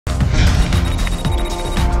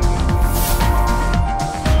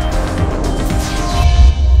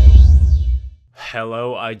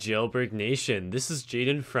Hello iJailbreak Nation, this is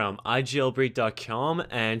Jaden from iJailbreak.com,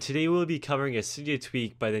 and today we'll be covering a Cydia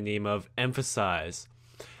tweak by the name of Emphasize.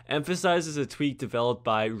 Emphasize is a tweak developed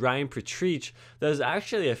by Ryan Petrich that is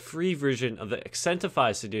actually a free version of the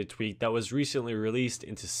Emphasize Cydia tweak that was recently released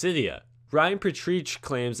into Cydia. Ryan Petrich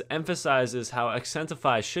claims Emphasize is how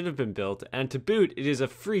Emphasize should have been built, and to boot, it is a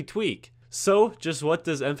free tweak. So, just what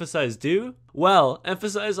does Emphasize do? Well,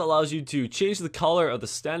 Emphasize allows you to change the color of the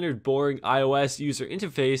standard boring iOS user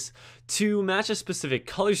interface to match a specific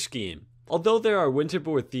color scheme. Although there are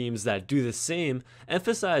winterboard themes that do the same,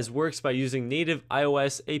 Emphasize works by using native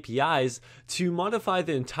iOS APIs to modify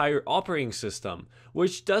the entire operating system,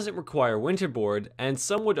 which doesn't require winterboard and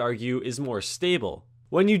some would argue is more stable.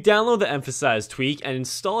 When you download the Emphasize tweak and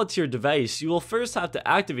install it to your device, you will first have to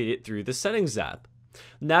activate it through the Settings app.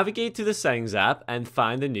 Navigate to the Settings app and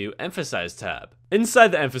find the new Emphasize tab.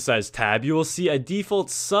 Inside the Emphasize tab, you will see a default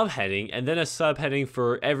subheading and then a subheading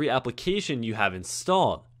for every application you have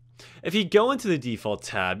installed. If you go into the default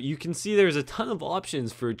tab, you can see there's a ton of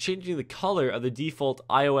options for changing the color of the default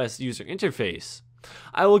iOS user interface.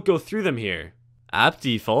 I will go through them here. App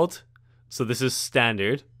default, so this is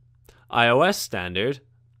standard. iOS standard,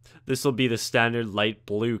 this will be the standard light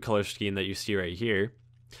blue color scheme that you see right here.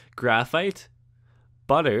 Graphite,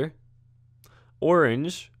 butter,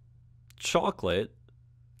 orange, chocolate,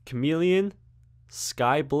 chameleon,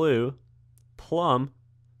 sky blue, plum,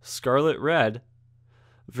 scarlet red,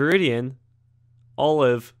 viridian,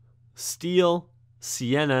 olive, steel,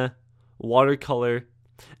 sienna, watercolor,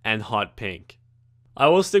 and hot pink. I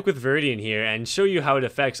will stick with viridian here and show you how it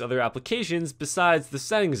affects other applications besides the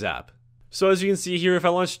Settings app. So as you can see here, if I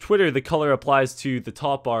launch Twitter, the color applies to the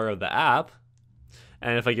top bar of the app.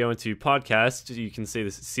 And if I go into podcast, you can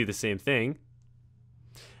see the same thing.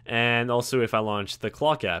 And also if I launch the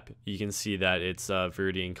clock app, you can see that it's a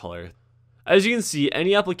viridian color. As you can see,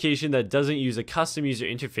 any application that doesn't use a custom user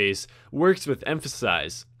interface works with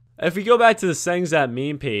Emphasize. If we go back to the Settings app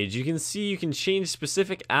main page, you can see you can change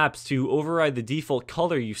specific apps to override the default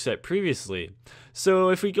color you set previously. So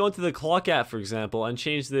if we go into the clock app, for example, and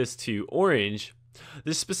change this to orange,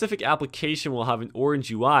 this specific application will have an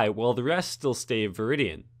orange UI while the rest still stay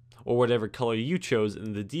viridian, or whatever color you chose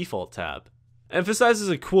in the default tab. Emphasize is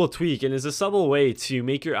a cool tweak and is a subtle way to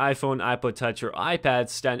make your iPhone, iPod Touch, or iPad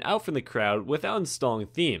stand out from the crowd without installing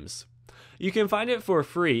themes. You can find it for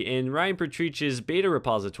free in Ryan Petrich's beta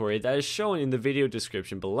repository that is shown in the video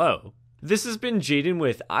description below. This has been Jaden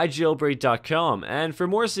with iJailbreak.com, and for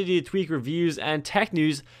more Cydia tweak reviews and tech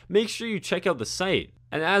news, make sure you check out the site.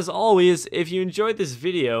 And as always, if you enjoyed this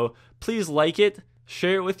video, please like it,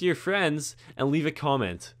 share it with your friends, and leave a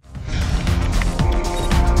comment.